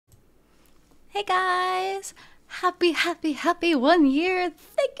Hey guys! Happy 1 year!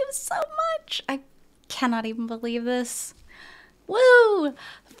 Thank you so much! I cannot even believe this. Woo!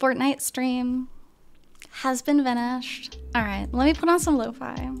 Fortnite stream has been finished. Alright, let me put on some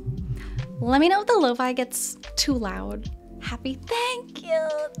lo-fi. Let me know if the lo-fi gets too loud. Happy, thank you!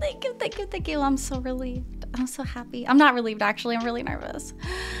 Thank you. I'm so relieved. I'm so happy. I'm not relieved actually, I'm really nervous.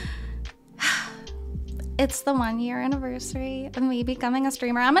 It's the 1 year anniversary of me becoming a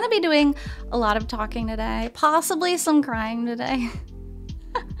streamer. I'm gonna be doing a lot of talking today, possibly some crying today.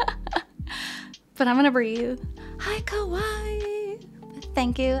 But I'm gonna breathe. Hi, Kawaii.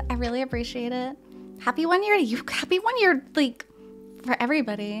 Thank you, I really appreciate it. Happy 1 year to you. Happy 1 year, like, for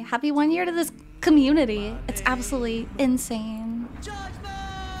everybody. Happy 1 year to this community. It's absolutely insane.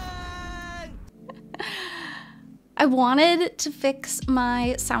 I wanted to fix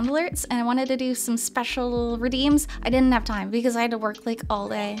my sound alerts and I wanted to do some special redeems. I didn't have time because I had to work like all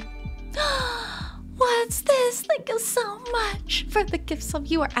day. What's this? Thank you so much for the gift sub.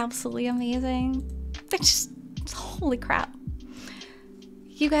 You are absolutely amazing. I just, holy crap.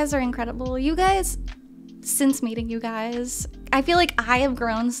 You guys are incredible. You guys, since meeting you guys, I feel like I have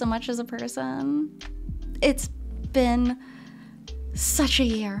grown so much as a person. It's been such a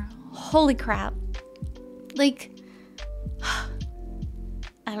year. Holy crap. Like,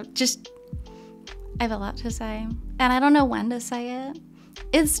 I have a lot to say, and I don't know when to say it.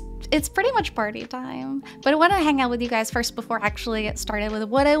 It's pretty much party time, but I want to hang out with you guys first before I actually get started with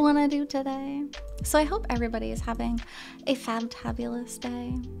what I want to do today. So I hope everybody is having a fantabulous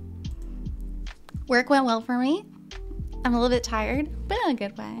day. Work went well for me. I'm a little bit tired, but in a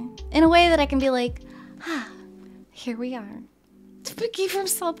good way. In a way that I can be like, here we are. Spooky from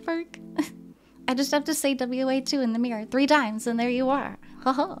South Park. I just have to say WA2 in the mirror 3 times and there you are.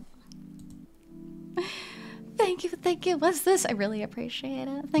 Haha. Thank you. What's this? I really appreciate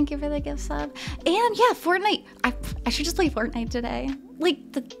it. Thank you for the gift sub. And yeah, Fortnite. I should just play Fortnite today.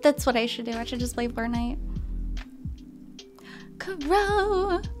 Like, that's what I should do. I should just play Fortnite.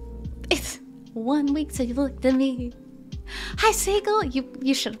 Crow. It's 1 week till you looked at me. Hi, Seagull.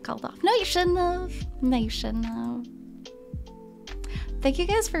 You should have called off. No, you shouldn't have. No, you shouldn't have. Thank you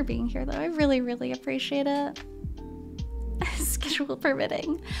guys for being here, though. I really appreciate it. Schedule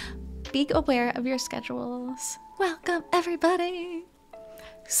permitting. Be aware of your schedules. Welcome, everybody.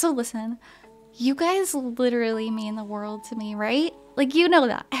 So listen, you guys literally mean the world to me, right? Like, you know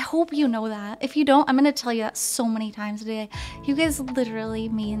that. I hope you know that. If you don't, I'm gonna tell you that so many times today. You guys literally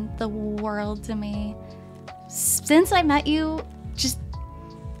mean the world to me. Since I met you,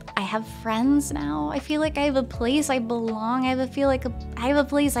 I have friends now. I feel like I have a place I belong. I feel like I have a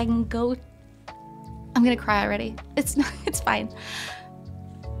place I can go. I'm gonna cry already. It's fine.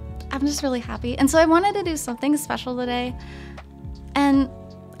 I'm just really happy. And so I wanted to do something special today. And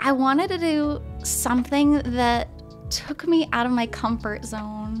I wanted to do something that took me out of my comfort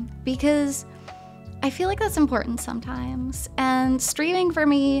zone because I feel like that's important sometimes. And streaming for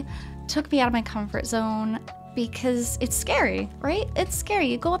me took me out of my comfort zone because it's scary, right? It's scary.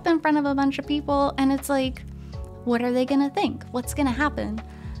 You go up in front of a bunch of people and it's like, what are they gonna think? What's gonna happen?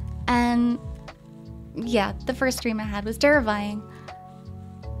 And yeah, the first stream I had was terrifying.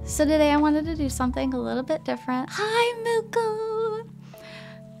 So today I wanted to do something a little bit different. Hi, Muko!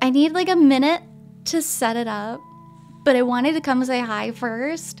 I need like a minute to set it up, but I wanted to come say hi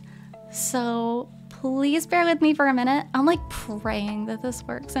first. So please bear with me for a minute. I'm like praying that this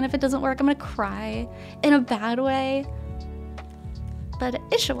works, and if it doesn't work, I'm gonna cry in a bad way. But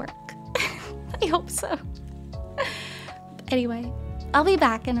it should work. I hope so. Anyway, I'll be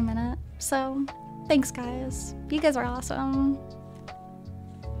back in a minute. So thanks, guys. You guys are awesome.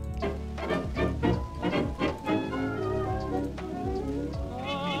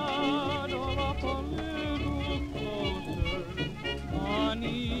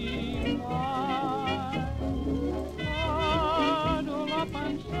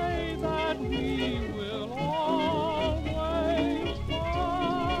 Stormy weather,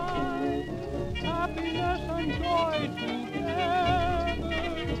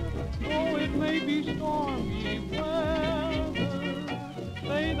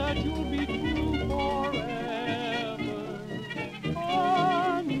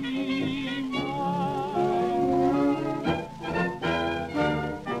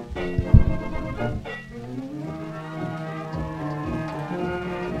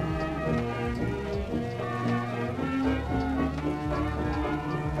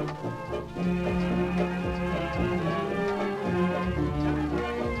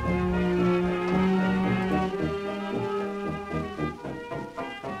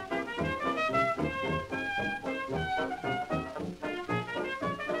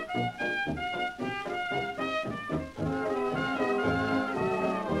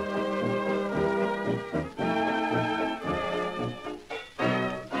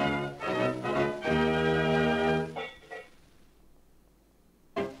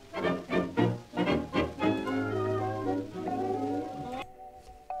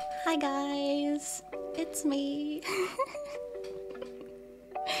 guys, it's me.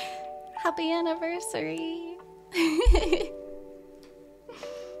 Happy anniversary. Hi.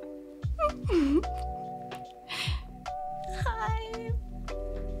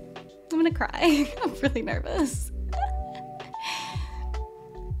 I'm gonna cry. I'm really nervous.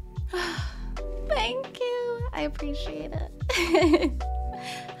 Thank you. I appreciate it.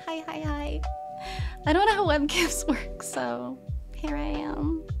 Hi, hi, hi. I don't know how webcams work, so here I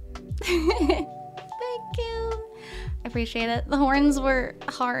am. Thank you. I appreciate it. The horns were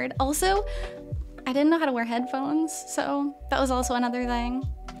hard. Also, I didn't know how to wear headphones, so that was also another thing.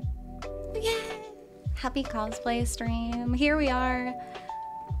 Yeah. Happy cosplay stream. Here we are.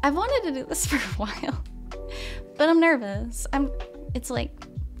 I've wanted to do this for a while, but I'm nervous. It's like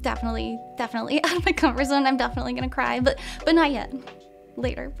definitely out of my comfort zone. I'm definitely gonna cry, but not yet.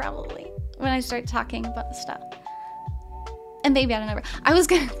 Later, probably, when I start talking about stuff. And maybe out of nowhere. I was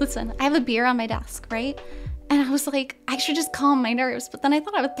gonna, listen, I have a beer on my desk, right? And I was like, I should just calm my nerves, but then I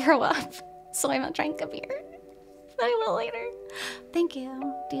thought I would throw up. So I won't drink a beer. But I will later. Thank you.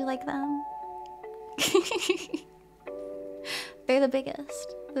 Do you like them? They're the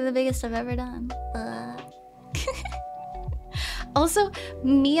biggest. They're the biggest I've ever done. Also,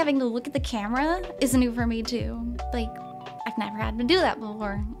 me having to look at the camera is new for me too. Like, I've never had to do that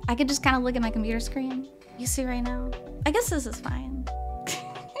before. I could just kind of look at my computer screen. You see right now? I guess this is fine.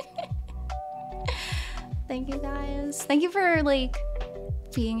 Thank you guys. Thank you for like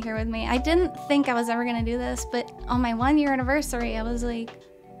being here with me. I didn't think I was ever gonna do this, but on my 1-year anniversary, I was like,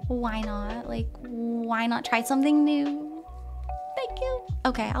 why not? Like, why not try something new? Thank you.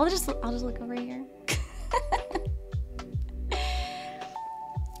 Okay, I'll just look over here.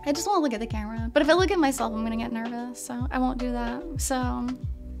 I just want to look at the camera, but if I look at myself, I'm gonna get nervous, so I won't do that. So,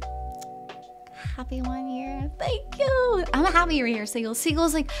 happy 1 year. Thank you. I'm happy you're here, Seagull.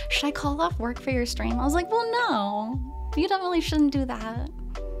 Seagull's like, should I call off work for your stream? I was like, well, no. You definitely shouldn't do that.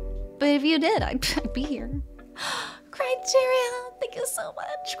 But if you did, I'd be here. Criterion, thank you so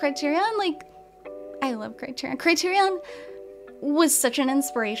much. Criterion, like, I love Criterion. Criterion was such an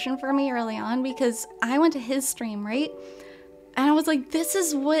inspiration for me early on because I went to his stream, right? And I was like, this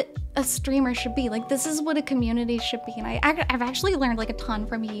is what a streamer should be. Like, this is what a community should be. And I've actually learned like a ton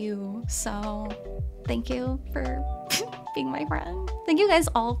from you. So thank you for being my friend. Thank you guys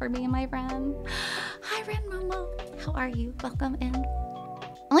all for being my friend. Hi, Ren Momo. How are you? Welcome in.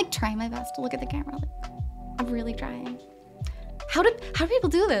 I'm like trying my best to look at the camera. Like, I'm really trying. How do people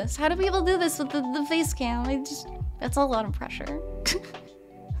do this? How do people do this with the face cam? That's a lot of pressure.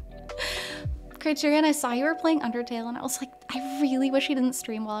 Criterion, I saw you were playing Undertale and I was like, I really wish you didn't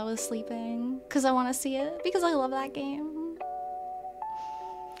stream while I was sleeping because I want to see it because I love that game.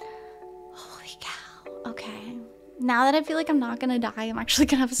 Holy cow. Okay. Now that I feel like I'm not gonna die, I'm actually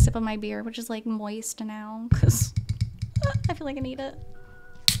gonna have a sip of my beer, which is like moist now because I feel like I need it.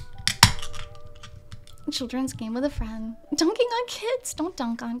 Children's game with a friend. Dunking on kids. Don't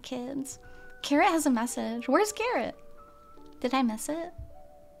dunk on kids. Carrot has a message. Where's Carrot? Did I miss it?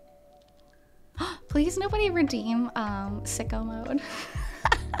 Please nobody redeem sicko mode.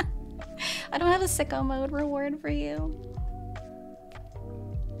 I don't have a sicko mode reward for you.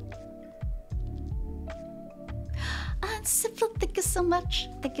 Simple, thank you so much.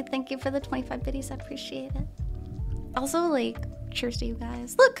 Thank you for the 25 biddies. I appreciate it. Also, like, cheers to you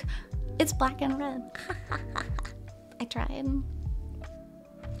guys. Look, it's black and red. I tried.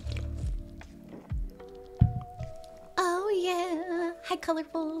 Oh yeah, hi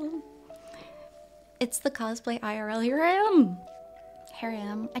colorful. It's the cosplay IRL. Here I am. Here I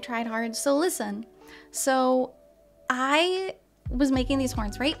am. I tried hard. So listen. So I was making these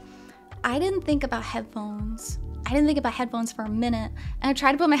horns, right? I didn't think about headphones. I didn't think about headphones for a minute. And I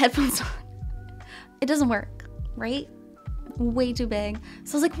tried to put my headphones on. It doesn't work, right? Way too big.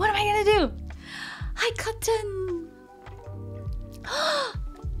 So I was like, what am I gonna do? Hi, Cotton.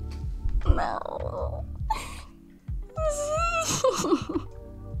 No.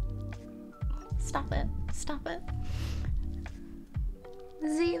 Stop it. Stop it.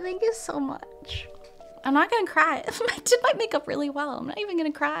 Z, thank you so much. I'm not gonna cry. I did my makeup really well. I'm not even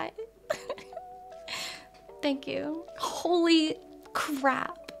gonna cry. Thank you. Holy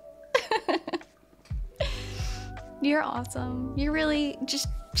crap. You're awesome. You're really just,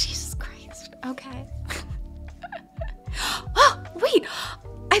 Jesus Christ. Okay. Oh, wait.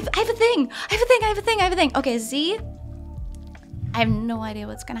 I have a thing. I have a thing. Okay, Z. I have no idea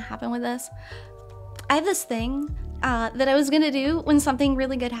what's gonna happen with this. I have this thing that I was gonna do when something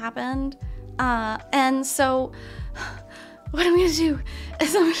really good happened. And so, what I'm gonna do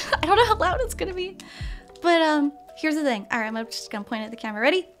is I don't know how loud it's gonna be, but here's the thing. All right, I'm just gonna point at the camera.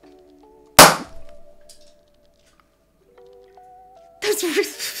 Ready?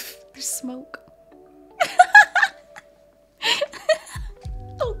 There's smoke.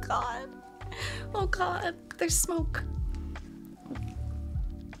 Oh god. Oh god. There's smoke.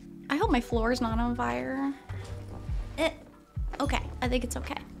 I hope my floor is not on fire. Okay. I think it's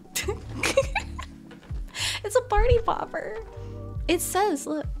okay. It's a party popper. It says,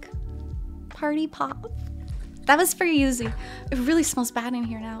 look. Party pop. That was for Yuzi. It really smells bad in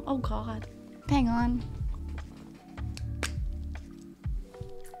here now. Oh god. Hang on.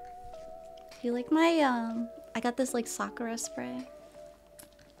 Do you like my, I got this like Sakura spray.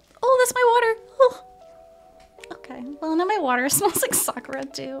 Oh, that's my water. Oh. Okay, well now my water smells like Sakura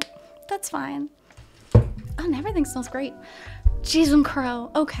too. That's fine. Oh, and everything smells great. Jeez, Crow.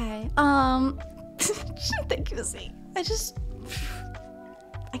 Okay, thank you, Z.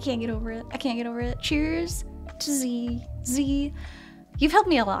 I can't get over it. I can't get over it. Cheers to Z. Z, you've helped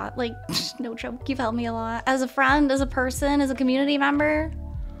me a lot. Like, no joke, you've helped me a lot. As a friend, as a person, as a community member.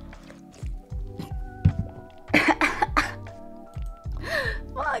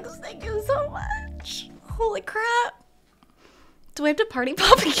 Fox, thank you so much. Holy crap. Do I have to party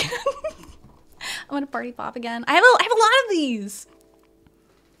pop again? I'm gonna party pop again. I have a lot of these.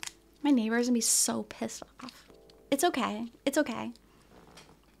 My neighbor's gonna be so pissed off. It's okay. It's okay.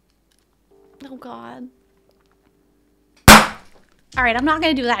 Oh god. Alright, I'm not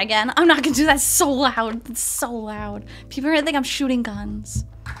gonna do that again. I'm not gonna do that. It's so loud. It's so loud. People are gonna think I'm shooting guns.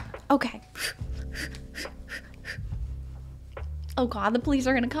 Okay. Oh god, the police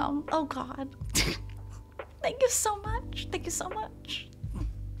are gonna come. Oh god. Thank you so much. Thank you so much.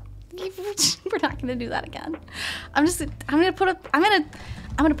 We're not gonna do that again. I'm gonna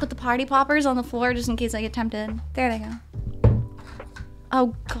put the party poppers on the floor just in case I get tempted. There they go.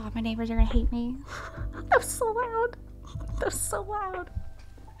 Oh god, my neighbors are gonna hate me. That was so loud. That was so loud.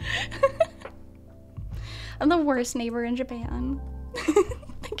 I'm the worst neighbor in Japan.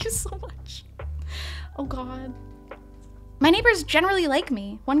 Thank you so much. Oh god. My neighbors generally like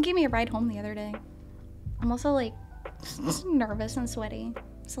me. One gave me a ride home the other day. I'm also like nervous and sweaty.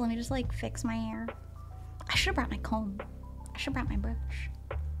 So let me just like fix my hair. I should have brought my comb. I should have brought my brush.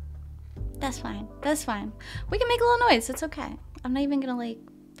 That's fine. That's fine. We can make a little noise. It's okay. I'm not even gonna like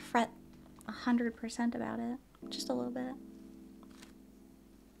fret 100% about it. Just a little bit.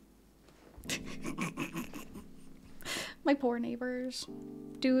 My poor neighbors.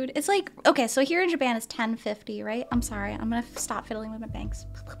 Dude, it's like, okay, so here in Japan it's 10:50, right? I'm sorry, I'm gonna stop fiddling with my bangs.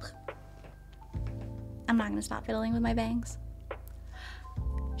 I'm not gonna stop fiddling with my bangs.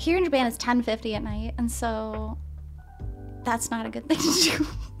 Here in Japan it's 10:50 at night, and so that's not a good thing to do.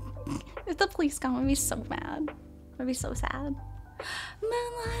 If the police come, I'd be so mad. I'd be so sad.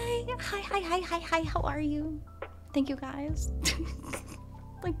 Moonlight, hi, how are you? Thank you guys.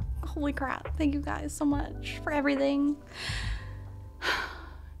 Like, holy crap, thank you guys so much for everything.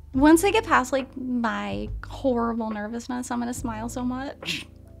 Once I get past like my horrible nervousness, I'm gonna smile so much.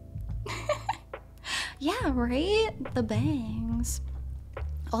 Yeah, right? The bangs.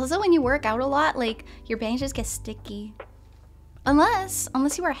 Also, when you work out a lot, like your bangs just get sticky. Unless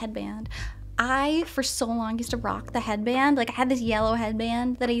you wear a headband. I, for so long, used to rock the headband. Like I had this yellow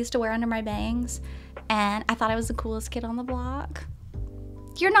headband that I used to wear under my bangs, and I thought I was the coolest kid on the block.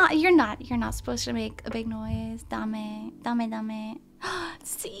 You're not supposed to make a big noise. Dame.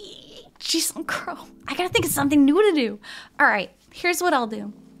 See, jeez, I'm crow. I gotta think of something new to do. All right, here's what I'll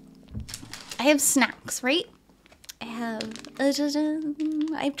do. I have snacks, right? I have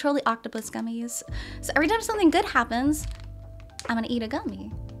Trolley octopus gummies. So every time something good happens, I'm gonna eat a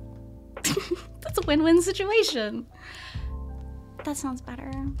gummy. That's a win-win situation. That sounds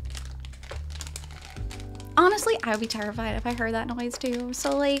better. Honestly, I would be terrified if I heard that noise too.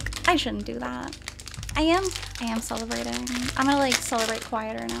 So like, I shouldn't do that. I am celebrating. I'm gonna like celebrate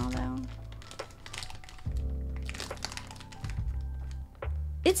quieter now though.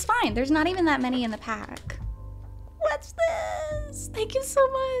 It's fine. There's not even that many in the pack. What's this? Thank you so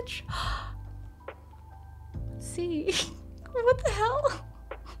much. See, what the hell?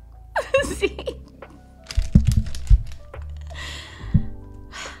 See.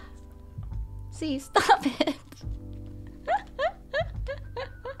 See, stop it.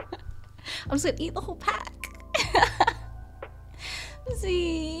 I'm just gonna eat the whole pack.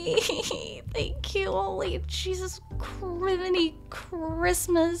 See, thank you. Holy Jesus, criminy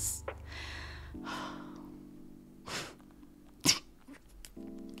Christmas.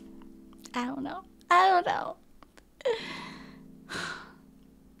 I don't know.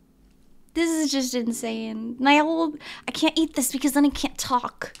 This is just insane. And I can't eat this because then I can't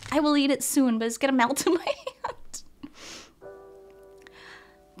talk. I will eat it soon, but it's gonna melt in my hand.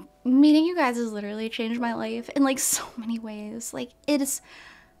 Meeting you guys has literally changed my life in like so many ways. Like it is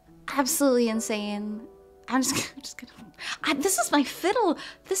absolutely insane. I'm just gonna. This is my fiddle.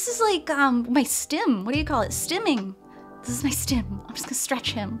 This is like my stim. What do you call it? Stimming. This is my stim. I'm just gonna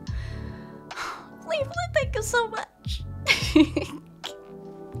stretch him. Cleveland, thank you so much.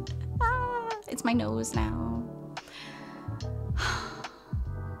 It's my nose now.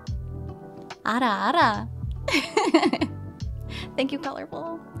 Ara. Thank you,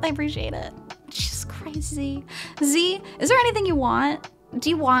 Colorful. I appreciate it. Jesus Christ, Z. Z, is there anything you want? Do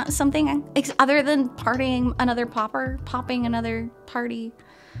you want something other than partying another popping another party?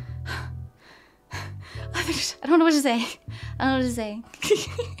 I don't know what to say. I don't know what to say.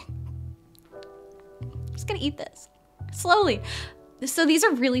 I'm just gonna eat this slowly. So these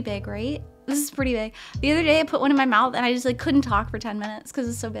are really big, right? This is pretty big. The other day I put one in my mouth and I just like couldn't talk for 10 minutes because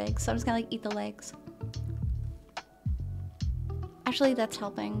it's so big. So I'm just gonna like eat the legs. Actually, that's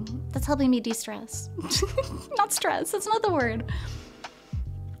helping. That's helping me de-stress. Not stress, that's not the word.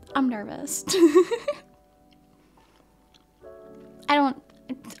 I'm nervous. I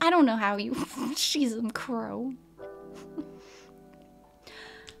don't know how you, she's a crow.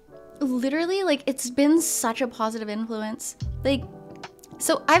 Literally, like, it's been such a positive influence. Like,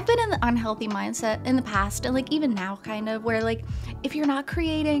 so I've been in the unhealthy mindset in the past, and like even now kind of, where like, if you're not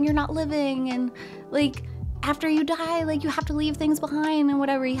creating, you're not living, and like, after you die, like you have to leave things behind and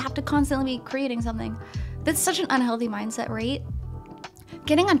whatever, you have to constantly be creating something. That's such an unhealthy mindset, right?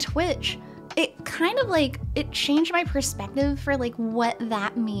 Getting on Twitch, it kind of like, it changed my perspective for like what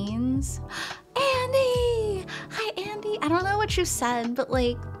that means. Andy! Hi, Andy. I don't know what you said, but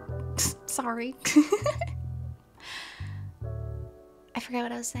like, sorry. I forgot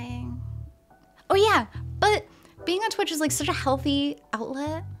what I was saying. Oh yeah, but being on Twitch is like such a healthy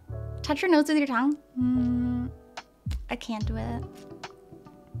outlet. Touch your nose with your tongue. I can't do it.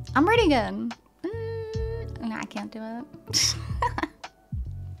 I'm pretty good. No, I can't do it.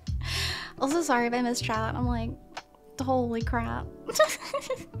 Also, sorry if I missed chat. I'm like, holy crap.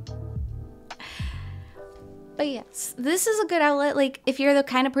 But yes, this is a good outlet. Like, if you're the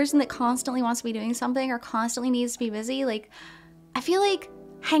kind of person that constantly wants to be doing something or constantly needs to be busy, like, I feel like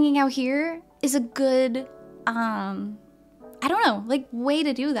hanging out here is a good, I don't know, like, way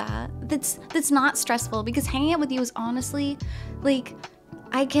to do that. That's not stressful, because hanging out with you is honestly, like,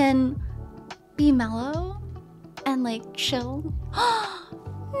 I can be mellow and like chill.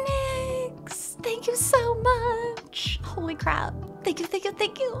 Nix, thank you so much. Holy crap. Thank you, thank you,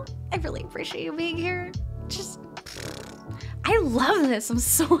 thank you. I really appreciate you being here. Just, I love this. I'm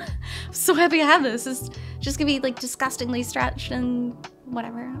so happy I have this. It's just gonna be like disgustingly stretched and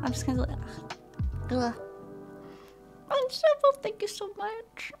whatever. I'm just gonna, ugh. Thank you so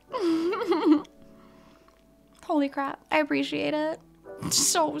much. Holy crap, I appreciate it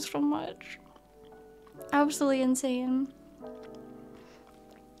so much. Absolutely insane.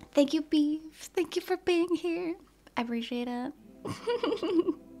 Thank you, Beef. Thank you for being here. I appreciate it.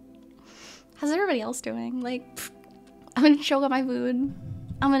 How's everybody else doing? Like, I'm gonna choke on my food.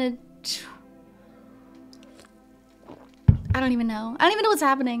 I'm gonna, I don't even know. I don't even know what's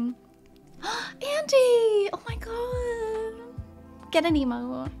happening. Andy! Oh my god. Get an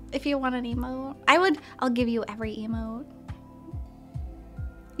emote if you want an emote. I'll give you every emote.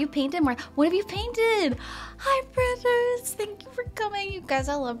 You painted more. What have you painted? Hi, Britters. Thank you for coming. You guys,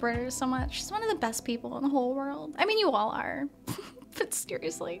 I love Britters so much. She's one of the best people in the whole world. I mean, you all are. But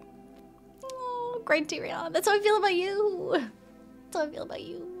seriously. Oh, criteria. That's how I feel about you. That's how I feel about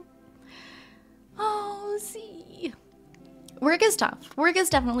you. Oh, see. Work is tough. Work is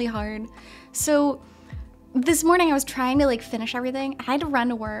definitely hard. So this morning I was trying to like finish everything. I had to run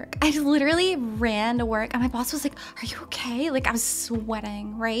to work. I literally ran to work and my boss was like, are you okay? Like I was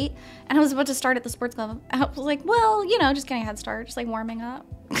sweating, right? And I was about to start at the sports club. I was like, well, you know, just getting a head start, just like warming up.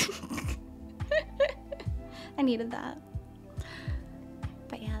 I needed that.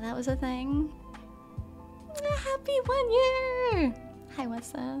 But yeah, that was a thing. Happy 1 year. Hi,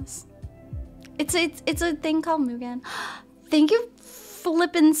 what's this? It's a thing called Mugen. Thank you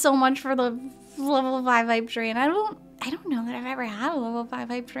flipping so much for the level 5 hype train. I don't know that I've ever had a level 5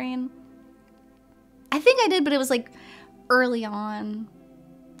 hype train. I think I did, but it was like early on.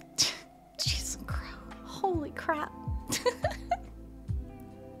 Jesus Christ. Holy crap.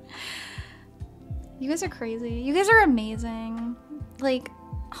 You guys are crazy. You guys are amazing. Like,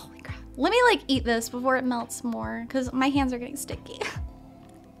 holy crap. Let me like eat this before it melts more, because my hands are getting sticky.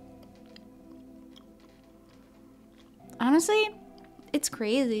 Honestly, it's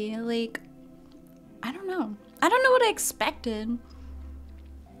crazy. Like, I don't know. I don't know what I expected.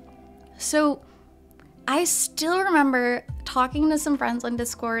 So, I still remember talking to some friends on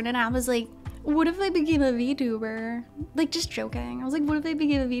Discord, and I was like, what if I became a VTuber? Like, just joking. I was like, what if I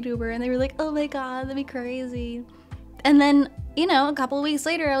became a VTuber? And they were like, oh my god, that'd be crazy. And then, you know, a couple of weeks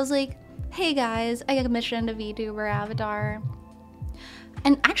later, I was like, hey guys, I commissioned a VTuber avatar.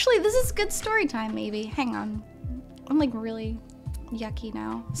 And actually, this is good story time, maybe. Hang on. I'm like really yucky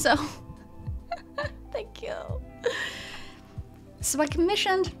now. So, thank you. So I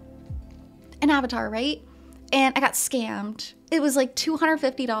commissioned an avatar, right? And I got scammed. It was like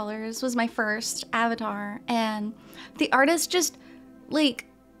 $250 was my first avatar. And the artist just like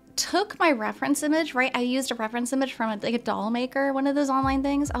took my reference image, right? I used a reference image from like a doll maker, one of those online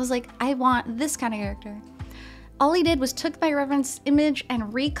things. I was like, I want this kind of character. All he did was took my reference image and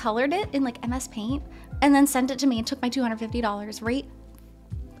recolored it in like MS Paint and then sent it to me and took my $250, right?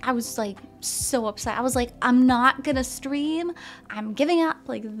 I was like so upset. I was like, I'm not gonna stream. I'm giving up.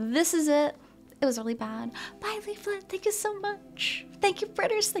 Like, this is it. It was really bad. Bye, Leaflet. Thank you so much. Thank you,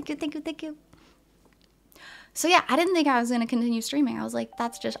 Fritters. Thank you, thank you, thank you. So yeah, I didn't think I was gonna continue streaming. I was like,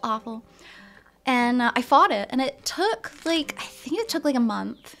 that's just awful. And I fought it, and it took like, I think it took like a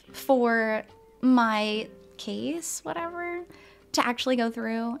month for my case, whatever, to actually go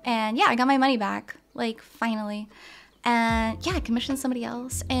through. And yeah, I got my money back, like finally. And yeah, I commissioned somebody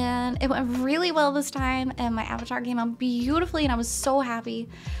else, and it went really well this time, and my avatar came out beautifully, and I was so happy.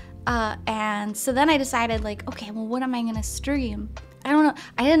 And so then I decided, like, okay, well, what am I gonna stream? I don't know.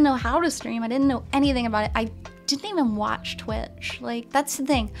 I didn't know how to stream. I didn't know anything about it. I didn't even watch Twitch. Like, that's the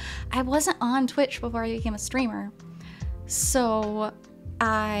thing. I wasn't on Twitch before I became a streamer. So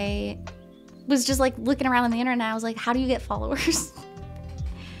I was just like looking around on the internet. I was like, how do you get followers?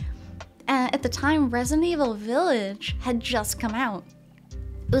 And at the time, Resident Evil Village had just come out.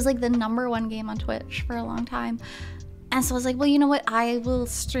 It was like the #1 game on Twitch for a long time. And so I was like, well, you know what? I will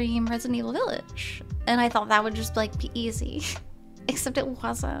stream Resident Evil Village. And I thought that would just like be easy. Except it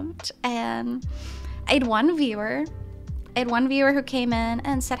wasn't. And I had one viewer. I had one viewer who came in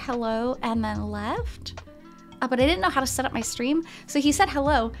and said hello and then left. But I didn't know how to set up my stream. So he said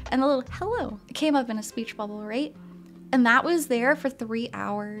hello, and the little hello came up in a speech bubble, right? And that was there for 3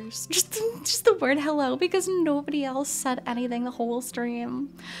 hours. Just the word hello, because nobody else said anything the whole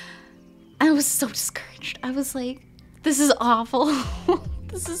stream. And I was so discouraged. I was like, this is awful.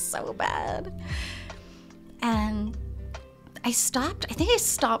 This is so bad. And I think I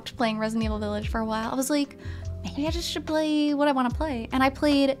stopped playing Resident Evil Village for a while. I was like, maybe I just should play what I want to play. And I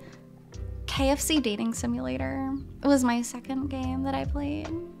played KFC Dating Simulator. It was my second game that I played.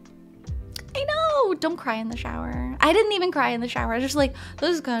 I know, don't cry in the shower. I didn't even cry in the shower. I was just like,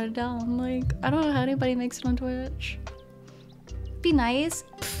 this is kind of dumb. Like, I don't know how anybody makes it on Twitch. Be nice.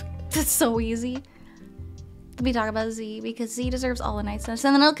 Pfft, that's so easy. Let me talk about Z, because Z deserves all the niceness.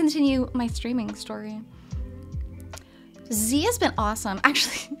 And then I'll continue my streaming story. Z has been awesome.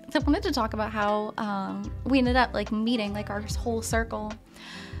 Actually, I wanted to talk about how we ended up like meeting like our whole circle.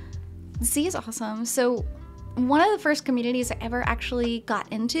 Z is awesome. So one of the first communities I ever actually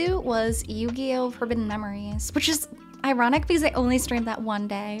got into was Yu-Gi-Oh! Forbidden Memories, which is ironic because I only streamed that one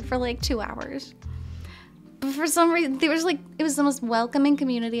day for like 2 hours. But for some reason, it was the most welcoming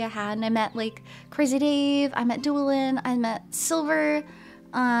community I had, and I met like Crazy Dave, I met Duelin, I met Silver,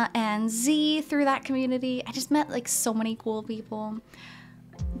 and Z through that community. I just met like so many cool people.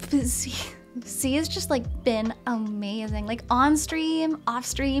 But Z has just like been amazing. Like on stream, off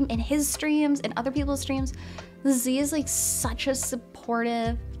stream, in his streams, in other people's streams. Z is like such a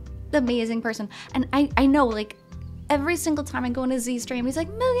supportive, amazing person. And I know like every single time I go into Z stream, he's like,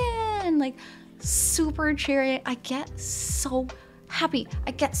 Mugen! Like super cheery. I get so happy.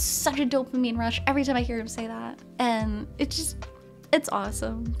 I get such a dopamine rush every time I hear him say that. And it's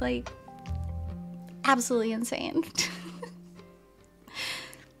awesome. Like absolutely insane.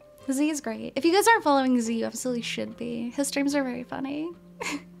 Z is great. If you guys aren't following Z, you absolutely should be. His streams are very funny.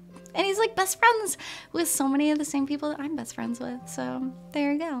 And he's like best friends with so many of the same people that I'm best friends with. So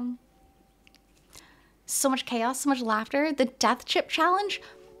there you go. So much chaos, so much laughter. The death chip challenge.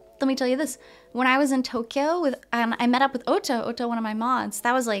 Let me tell you this. When I was in Tokyo I met up with Otto, one of my mods.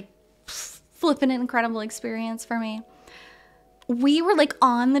 That was like flipping an incredible experience for me. We were like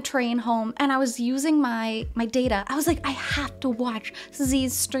on the train home, and I was using my data. I was like, I have to watch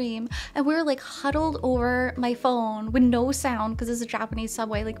Z's stream. And we were like huddled over my phone with no sound because it's a Japanese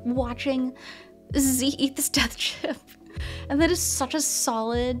subway, like watching Z eat this death chip. And that is such a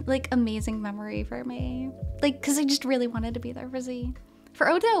solid, like amazing memory for me. Like, because I just really wanted to be there for Z. For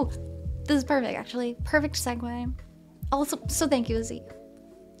Otto, this is perfect actually. Perfect segue. Also, so thank you, Z.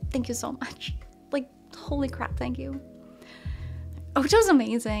 Thank you so much. Like, holy crap, thank you. Oto's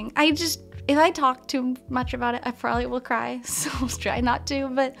amazing. If I talk too much about it, I probably will cry. So I'll try not to.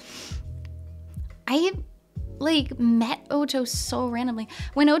 But I like met Oto so randomly.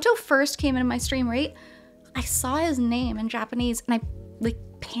 When Oto first came into my stream, right? I saw his name in Japanese and I like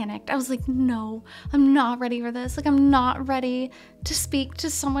panicked. I was like, no, I'm not ready for this. Like, I'm not ready to speak to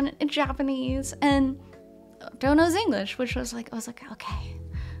someone in Japanese. And Oto knows English, which was like, I was like, okay,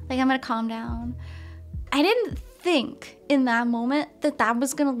 like I'm gonna calm down. I didn't think in that moment that that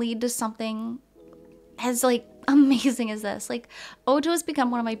was gonna lead to something as like amazing as this. Like, Oto has become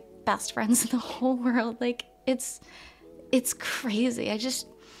one of my best friends in the whole world. Like, it's crazy.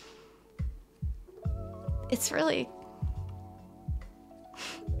 It's really,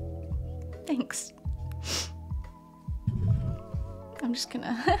 thanks. I'm just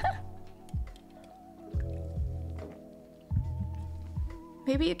gonna,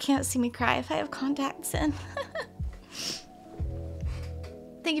 maybe you can't see me cry if I have contacts in.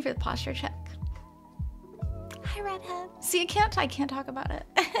 Thank you for the posture check. Hi, Redhead. See, I can't talk about it.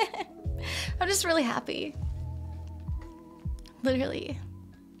 I'm just really happy. Literally.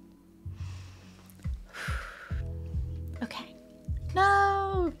 Okay.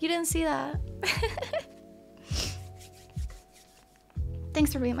 No, you didn't see that.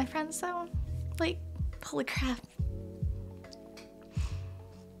 Thanks for being my friends, though. Like, holy crap.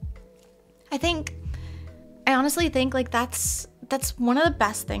 I honestly think like that's one of the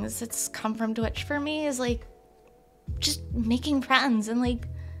best things that's come from Twitch for me is like just making friends and like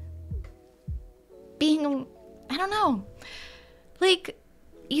being, I don't know, like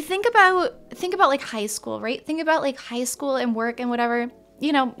you think about like high school, right? Think about like high school and work and whatever,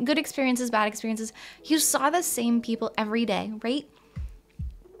 you know, good experiences, bad experiences. You saw the same people every day, right?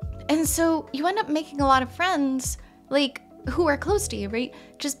 And so you end up making a lot of friends like who are close to you, right?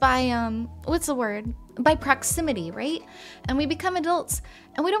 Just by what's the word? By proximity, right? And we become adults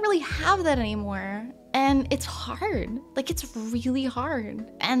and we don't really have that anymore. And it's hard. Like, it's really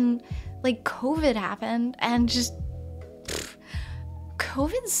hard. And like COVID happened and just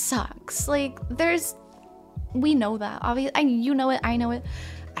COVID sucks. Like, we know that. Obviously, you know it, I know it.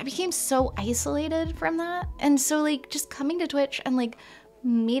 I became so isolated from that. And so like just coming to Twitch and like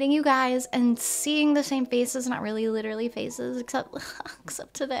meeting you guys and seeing the same faces, not really literally faces, except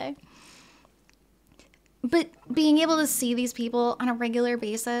today. But being able to see these people on a regular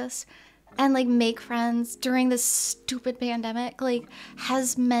basis and like make friends during this stupid pandemic, like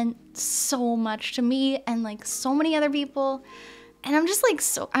has meant so much to me and like so many other people. And I'm just like,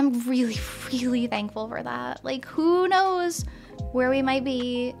 I'm really, really thankful for that. Like, who knows where we might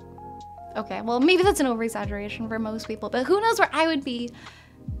be. Okay, well, maybe that's an over-exaggeration for most people, but who knows where I would be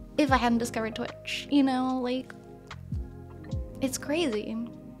if I hadn't discovered Twitch, you know? Like, it's crazy.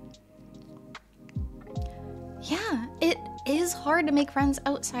 Yeah, it is hard to make friends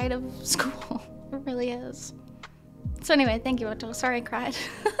outside of school. It really is. So anyway, thank you, Oto. Sorry I cried.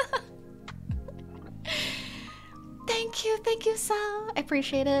 Thank you, Sal. I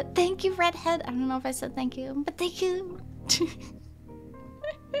appreciate it. Thank you, Redhead. I don't know if I said thank you, but thank you.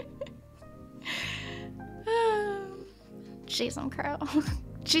 Jeez, I'm Crow.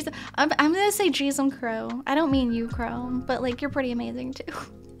 Jeez, I'm gonna say jeez, I'm Crow. I don't mean you, Crow, but like you're pretty amazing too.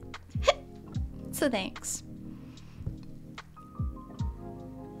 So thanks.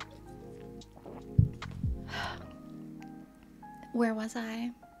 Where was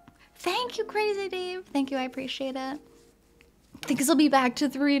I? Thank you, Crazy Dave. Thank you, I appreciate it. Things will be back to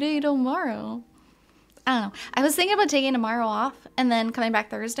 3-day tomorrow. I don't know. I was thinking about taking tomorrow off and then coming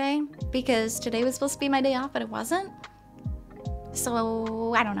back Thursday because today was supposed to be my day off, but it wasn't.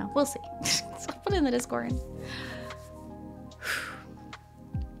 So, I don't know. We'll see. So I'll put it in the Discord.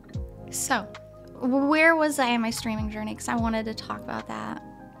 So, where was I in my streaming journey? Because I wanted to talk about that.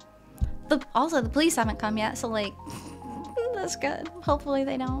 Also, the police haven't come yet, so like, that's good. Hopefully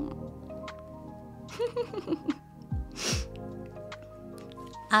they don't.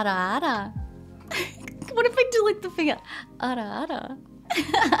 Ara ara. What if I do like the finger? Ara ara.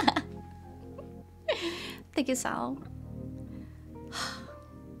 Thank you, Sal.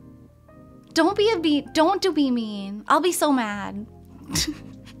 Don't be mean. I'll be so mad.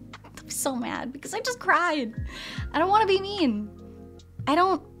 I'll be so mad because I just cried. I don't want to be mean. I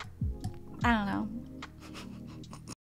don't know.